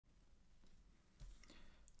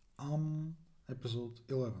Episode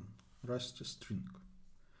 11, Rusty string.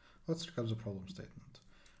 Let's recap the problem statement.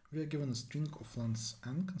 We are given a string of length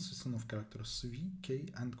n consisting of characters v, k,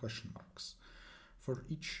 and question marks. For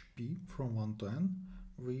each p from 1 to n,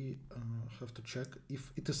 we have to check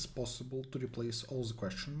if it is possible to replace all the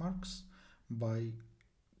question marks by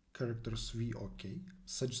characters v or k,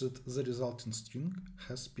 such that the resulting string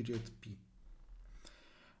has period p.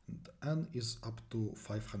 And n is up to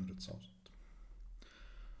 500,000.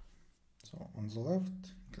 So on the left,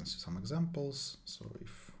 you can see some examples. So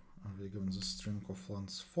if we're given the string of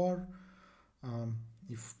length 4,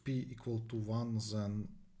 if p equal to 1, then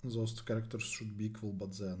those two characters should be equal,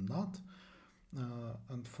 but they are not.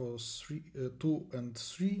 And for 2 and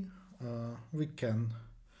 3, we can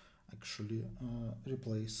actually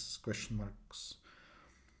replace question marks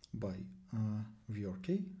by v or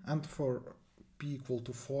k. And for p equal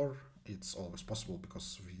to 4, it's always possible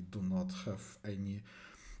because we do not have any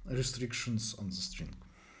restrictions on the string.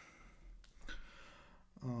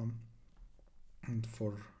 And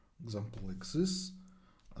for example like this,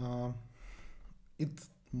 it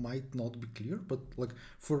might not be clear, but like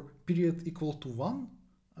for period equal to 1,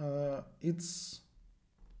 it's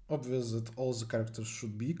obvious that all the characters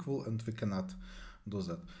should be equal and we cannot do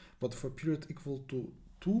that. But for period equal to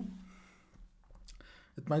 2,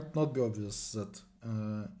 it might not be obvious that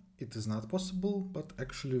it is not possible, but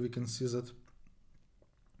actually we can see that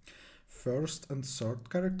first and third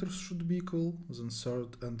characters should be equal, then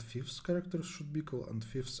third and fifth characters should be equal, and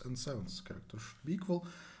fifth and seventh characters should be equal.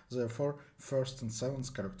 Therefore, first and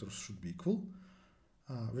seventh characters should be equal,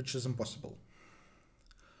 which is impossible.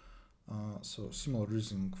 So similar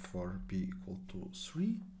reasoning for p equal to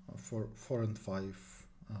 3. For 4 and 5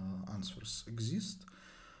 answers exist.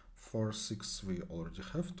 For 6 we already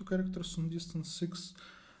have two characters on distance 6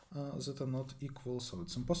 that are not equal, so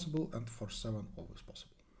it's impossible, and for 7 always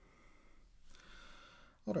possible.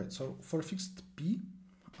 Alright, so for fixed p,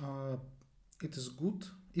 it is good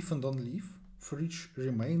if and only if for each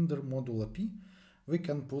remainder modulo p, we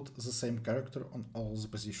can put the same character on all the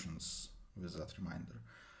positions with that remainder.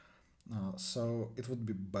 So it would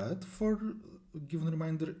be bad for a given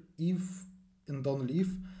remainder if and only if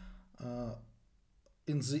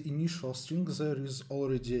in the initial string there is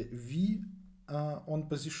already v on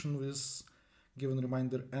position with given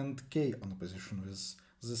remainder and k on position with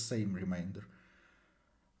the same remainder.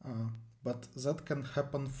 But that can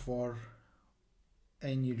happen for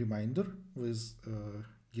any remainder with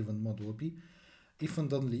given modulo p if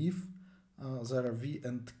and only if there are v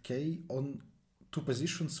and k on two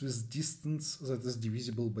positions with distance that is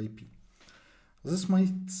divisible by p. This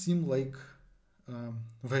might seem like a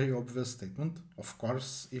very obvious statement. Of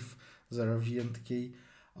course, if there are v and k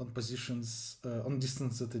on positions on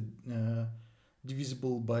distance that are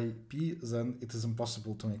divisible by p, then it is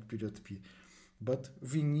impossible to make period p. But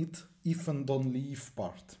we need if and only if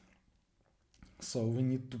part. So we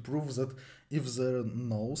need to prove that if there are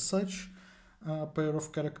no such pair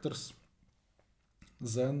of characters,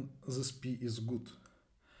 then this p is good.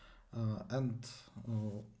 And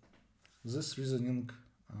this reasoning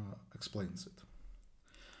explains it.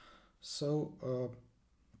 So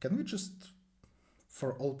can we just,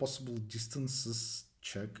 for all possible distances,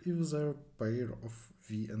 check if there are a pair of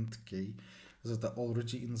v and k that are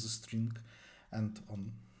already in the string and on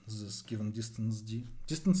this given distance d?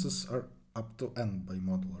 Distances are up to n by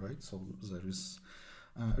modulo, right? So there is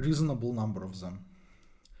a reasonable number of them.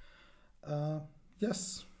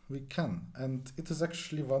 Yes, we can, and it is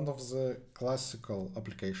actually one of the classical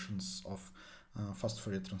applications of fast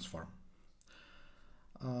Fourier transform.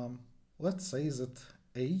 Let's say that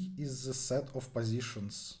A is the set of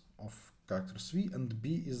positions of characters v and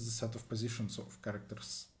B is the set of positions of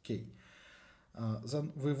characters k.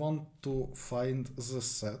 Then we want to find the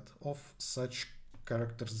set of such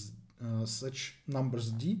characters, such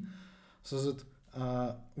numbers d, so that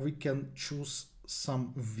we can choose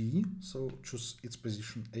some v, so choose its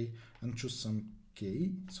position a, and choose some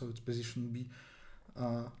k, so its position b,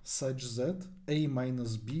 such that a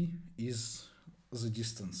minus b is the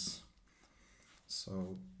distance.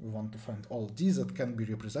 So we want to find all d that can be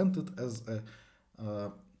represented as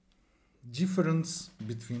a difference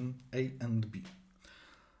between a and b.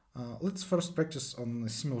 Let's first practice on a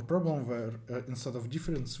similar problem where instead of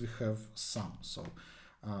difference we have sum. So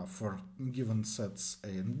for given sets a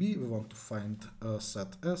and b, we want to find a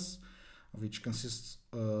set S, which consists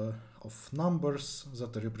of numbers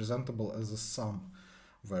that are representable as a sum,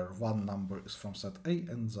 where one number is from set A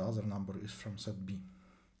and the other number is from set B.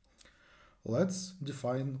 Let's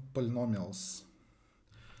define polynomials.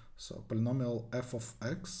 So polynomial f of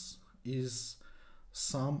x is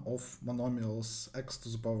sum of monomials x to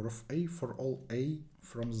the power of a for all a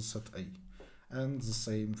from the set A, and the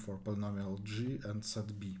same for polynomial g and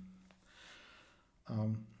set B.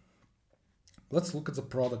 Let's look at the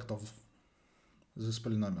product of these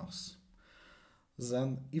polynomials.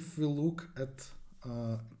 Then if we look at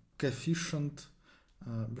coefficient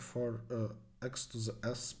before x to the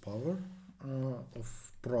s power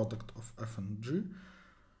of product of f and g,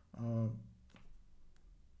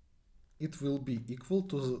 it will be equal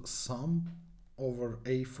to the sum over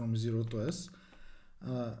a from 0 to s,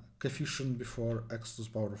 coefficient before x to the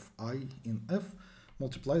power of I in f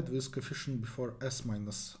multiplied with coefficient before s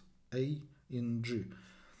minus a in g.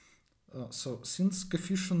 So since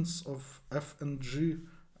coefficients of f and g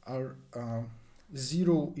are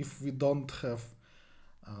 0 if we don't have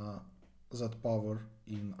that power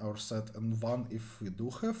in our set and 1 if we do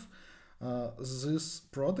have, this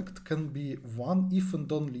product can be 1 if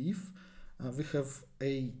and only if we have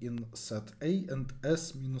a in set A and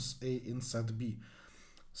s minus a in set B.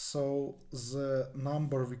 So the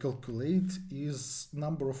number we calculate is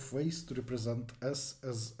number of ways to represent s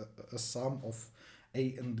as a sum of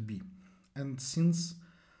a and b. And since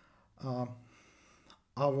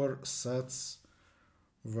our sets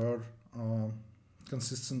were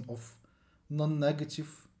consisting of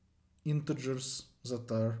non-negative integers that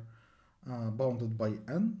are bounded by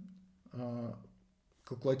n,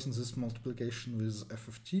 calculating this multiplication with f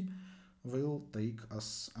of t will take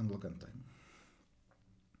us n log n time.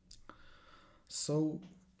 So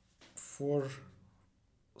for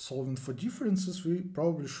solving for differences, we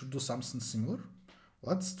probably should do something similar.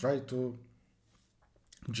 Let's try to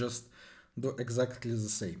just do exactly the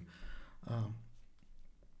same.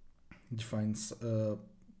 Defines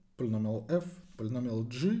polynomial f, polynomial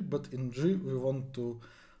g, but in g we want to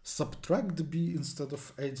subtract b instead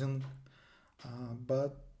of adding,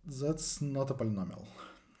 but that's not a polynomial.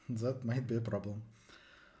 That might be a problem.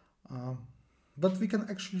 But we can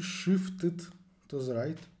actually shift it to the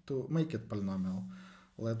right to make it polynomial.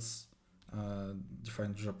 Let's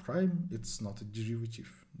define g prime. It's not a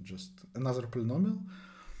derivative, just another polynomial.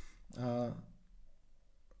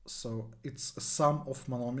 So it's a sum of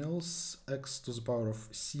monomials x to the power of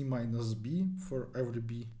c minus b for every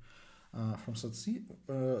b from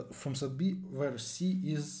set B, where c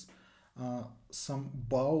is some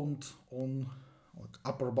bound on, like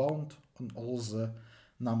upper bound on all the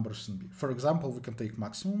numbers in B. For example, we can take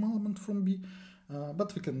maximum element from B,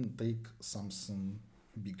 but we can take something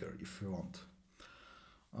bigger if we want.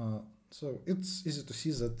 So it's easy to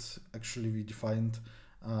see that actually we defined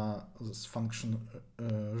this function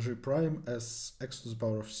g prime as x to the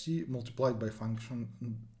power of c multiplied by function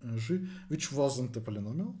g, which wasn't a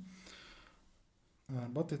polynomial,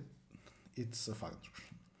 but it's a function.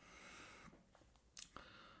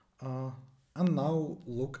 And now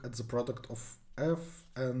look at the product of f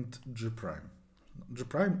and g prime. G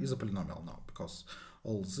prime is a polynomial now because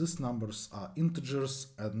all these numbers are integers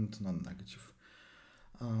and non-negative.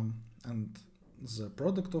 And the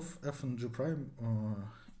product of f and g prime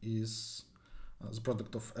is the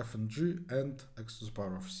product of f and g and x to the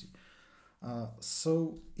power of c.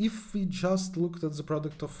 So if we just looked at the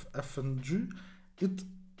product of f and g, it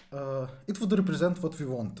would represent what we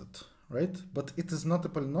wanted, right? But it is not a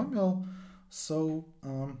polynomial, so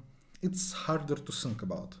it's harder to think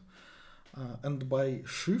about. And by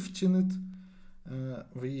shifting it,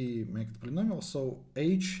 we make it polynomial, so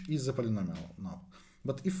h is a polynomial now.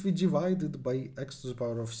 But if we divide it by x to the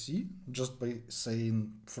power of c, just by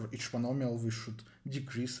saying for each monomial we should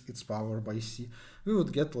decrease its power by c, we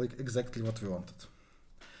would get like exactly what we wanted.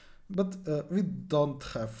 But we don't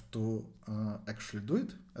have to actually do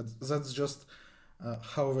it. That's just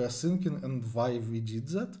how we are thinking and why we did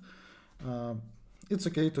that. It's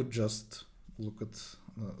okay to just look at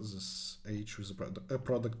this h with a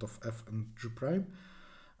product of f and g prime.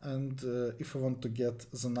 And if we want to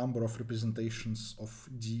get the number of representations of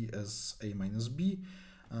d as a minus b,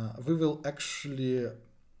 we will actually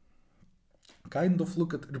kind of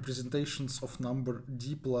look at representations of number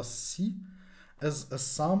d plus c as a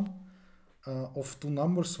sum of two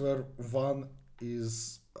numbers where one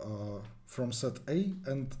is from set A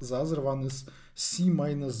and the other one is c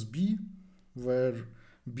minus b, where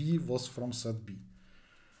b was from set B.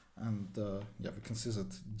 And yeah, we can see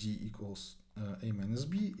that d equals a minus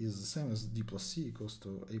b is the same as d plus c equals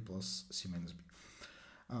to a plus c minus b.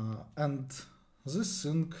 And this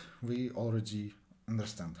thing we already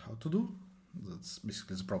understand how to do. That's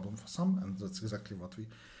basically the problem for sum, and that's exactly what we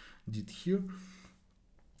did here.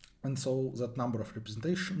 And so that number of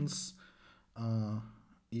representations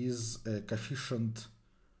is a coefficient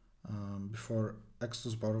before x to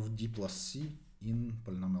the power of d plus c in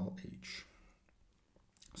polynomial h.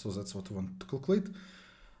 So that's what we want to calculate.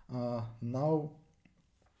 Now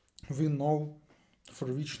we know for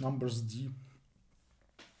which numbers d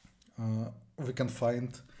we can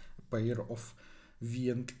find a pair of v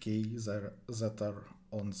and k that are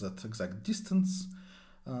on that exact distance.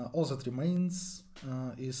 All that remains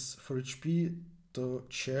is for each p to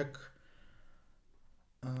check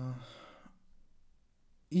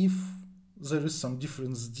if there is some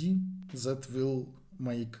difference d that will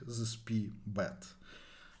make this p bad.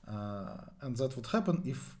 And that would happen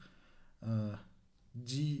if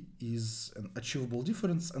d is an achievable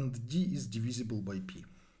difference and d is divisible by p.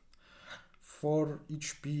 For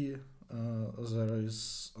each p, there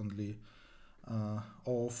is only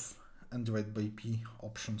of and divide by p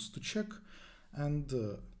options to check, and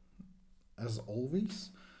as always,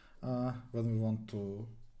 when we want to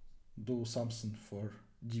do something for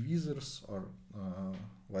divisors or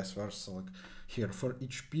vice versa, like here for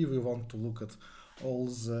each p we want to look at all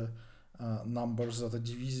the numbers that are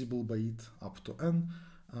divisible by it up to n.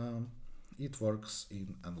 It works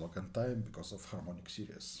in n log n time because of harmonic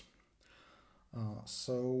series.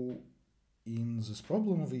 So in this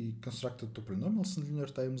problem we constructed two polynomials in linear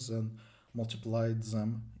time, then multiplied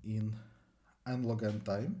them in n log n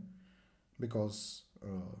time because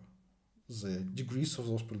the degrees of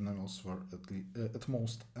those polynomials were at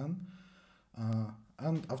most n,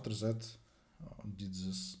 and after that did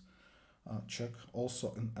this check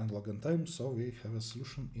also in n log n time, so we have a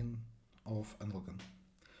solution in of n log n.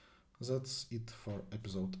 That's it for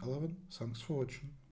episode 11. Thanks for watching.